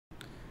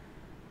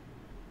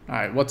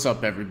Alright, what's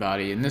up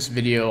everybody? In this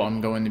video I'm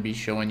going to be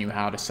showing you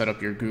how to set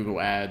up your Google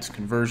Ads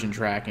conversion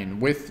tracking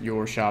with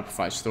your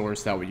Shopify store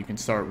so that way you can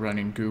start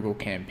running Google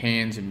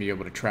campaigns and be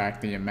able to track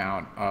the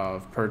amount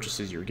of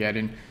purchases you're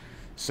getting.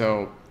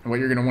 So what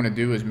you're going to want to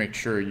do is make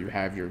sure you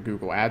have your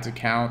Google Ads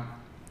account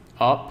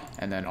up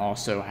and then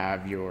also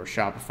have your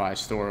Shopify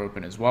store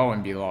open as well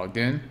and be logged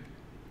in.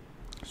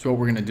 So what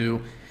we're going to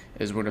do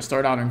is we're going to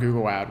start out in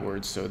Google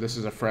Adwords. So this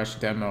is a fresh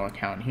demo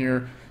account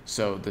here.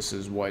 So this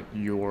is what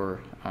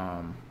your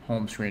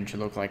home screen should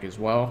look like as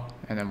well.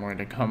 And then we're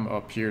going to come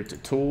up here to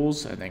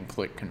tools and then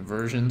click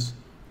conversions.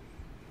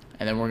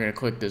 And then we're going to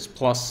click this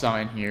plus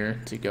sign here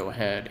to go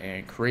ahead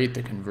and create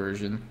the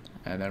conversion.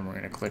 And then we're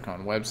going to click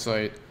on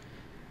website.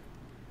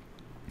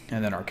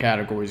 And then our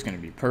category is going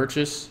to be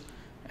purchase.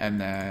 And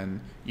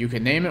then you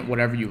can name it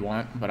whatever you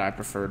want, but I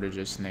prefer to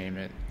just name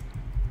it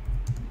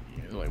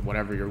like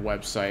whatever your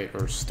website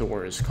or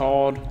store is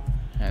called,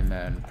 and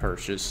then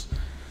purchase,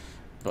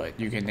 but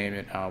you can name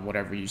it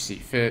whatever you see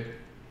fit.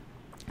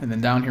 And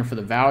then down here for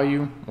the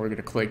value, we're going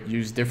to click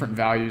use different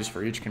values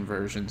for each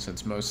conversion,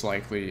 since most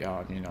likely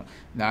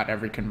not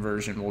every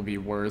conversion will be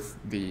worth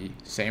the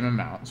same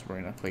amount. So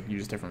we're going to click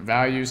use different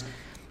values,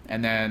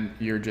 and then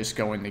you're just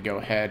going to go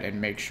ahead and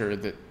make sure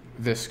that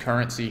this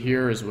currency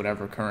here is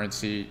whatever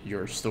currency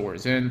your store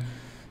is in.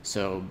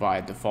 So by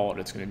default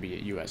it's going to be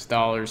at US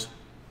dollars.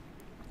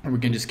 And we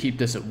can just keep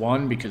this at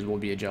 1 because we'll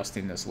be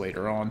adjusting this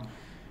later on.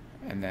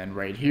 And then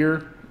right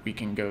here, we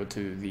can go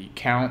to the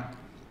count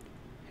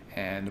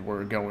and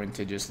we're going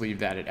to just leave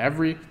that at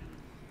every.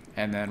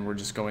 And then we're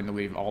just going to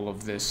leave all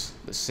of this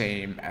the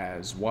same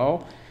as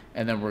well.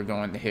 And then we're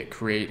going to hit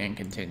create and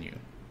continue.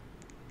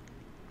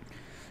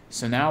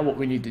 So now what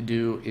we need to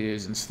do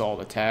is install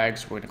the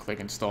tags. We're going to click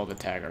install the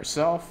tag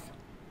ourselves.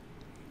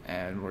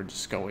 And we're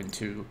just going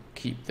to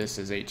keep this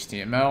as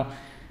HTML.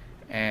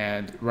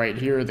 And right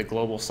here, the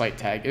global site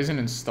tag isn't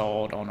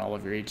installed on all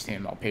of your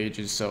HTML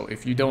pages. So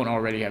if you don't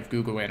already have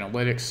Google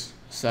Analytics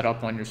set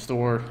up on your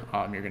store,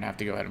 you're going to have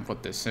to go ahead and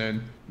put this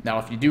in. Now,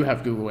 if you do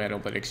have Google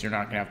Analytics, you're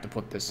not going to have to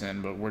put this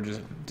in, but we're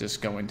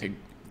just going to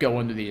go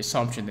into the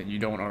assumption that you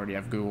don't already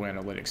have Google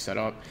Analytics set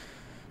up.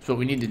 So what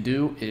we need to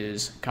do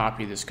is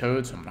copy this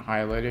code. So I'm going to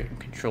highlight it and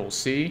Control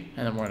C,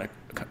 and then we're going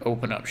to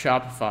open up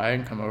Shopify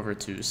and come over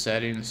to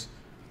settings.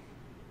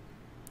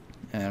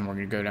 And we're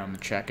going to go down to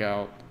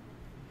checkout.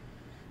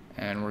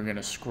 And we're going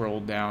to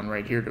scroll down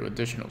right here to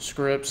additional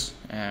scripts,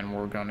 and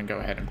we're going to go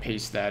ahead and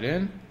paste that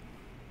in.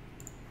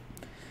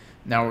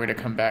 Now we're going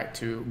to come back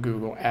to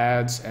Google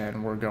Ads,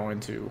 and we're going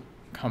to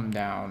come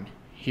down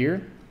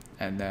here,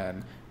 and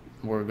then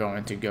we're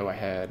going to go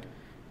ahead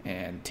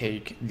and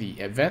take the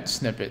event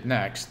snippet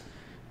next,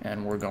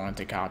 and we're going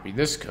to copy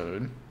this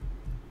code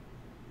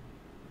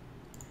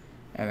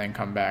and then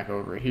come back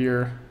over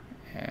here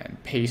and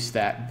paste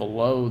that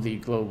below the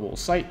global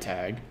site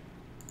tag.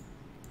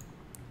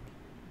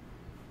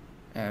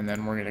 And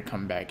then we're going to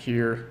come back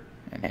here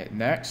and hit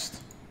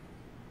next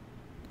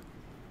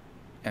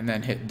and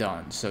then hit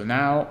done. So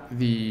now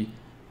the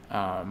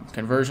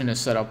conversion is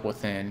set up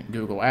within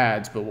Google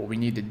Ads, but what we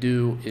need to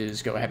do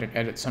is go ahead and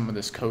edit some of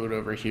this code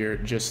over here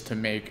just to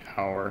make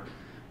our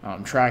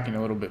tracking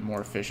a little bit more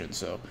efficient.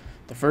 So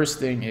the first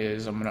thing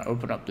is I'm going to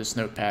open up this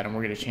notepad and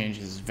we're going to change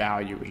this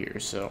value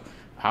here. So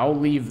I'll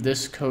leave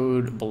this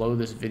code below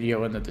this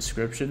video in the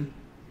description.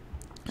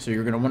 So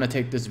you're going to want to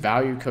take this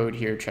value code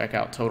here, check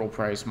out total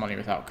price, money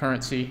without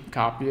currency,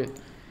 copy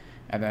it,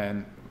 and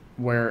then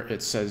where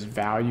it says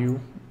value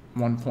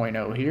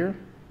 1.0 here,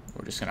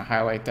 we're just going to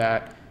highlight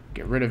that,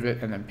 get rid of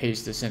it, and then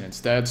paste this in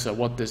instead. So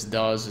what this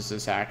does is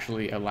this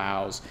actually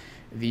allows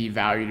the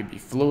value to be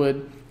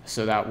fluid,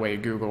 so that way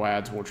Google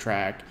Ads will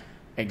track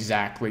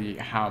exactly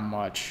how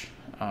much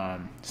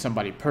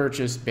somebody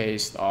purchased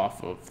based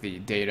off of the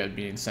data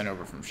being sent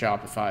over from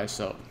Shopify.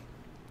 So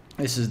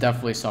this is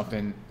definitely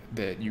something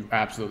that you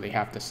absolutely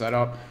have to set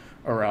up,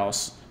 or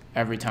else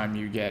every time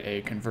you get a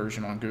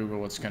conversion on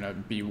Google, it's going to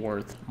be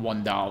worth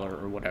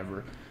 $1 or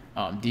whatever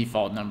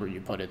default number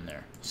you put in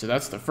there. So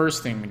that's the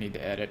first thing we need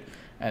to edit.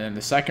 And then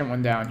the second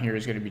one down here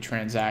is going to be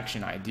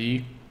transaction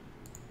ID.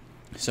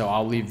 So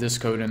I'll leave this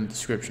code in the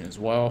description as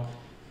well.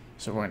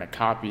 So we're going to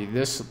copy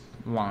this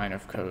line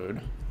of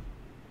code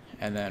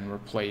and then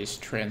replace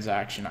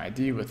transaction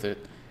ID with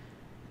it.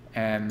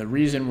 And the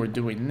reason we're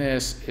doing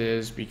this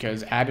is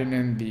because adding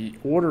in the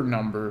order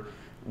number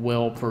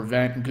will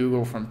prevent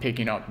Google from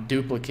picking up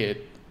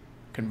duplicate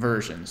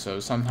conversions.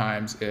 So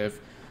sometimes if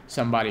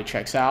somebody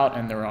checks out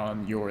and they're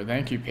on your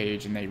thank you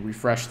page and they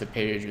refresh the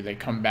page, or they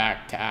come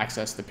back to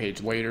access the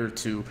page later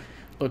to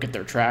look at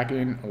their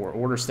tracking or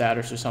order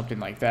status or something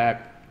like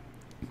that,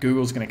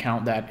 Google's going to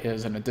count that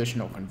as an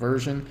additional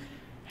conversion.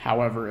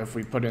 However, if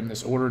we put in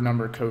this order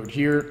number code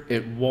here,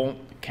 it won't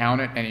count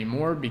it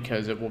anymore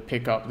because it will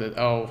pick up that,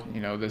 oh,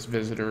 this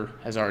visitor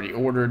has already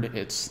ordered.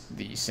 It's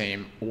the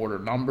same order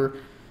number,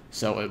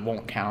 so it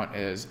won't count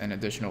as an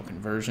additional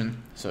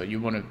conversion. So you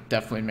want to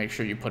definitely make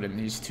sure you put in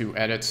these two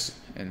edits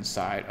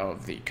inside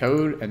of the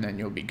code, and then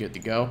you'll be good to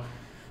go.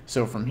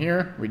 So from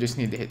here, we just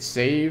need to hit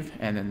save,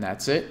 and then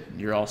that's it.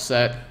 You're all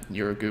set.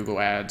 Your Google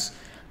Ads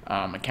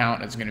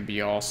account is going to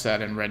be all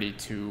set and ready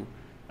to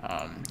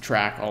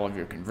track all of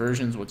your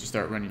conversions once you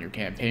start running your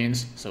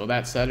campaigns. So with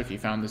that said, if you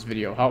found this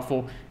video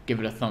helpful, give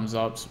it a thumbs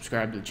up,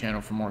 subscribe to the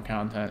channel for more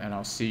content, and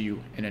I'll see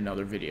you in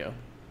another video.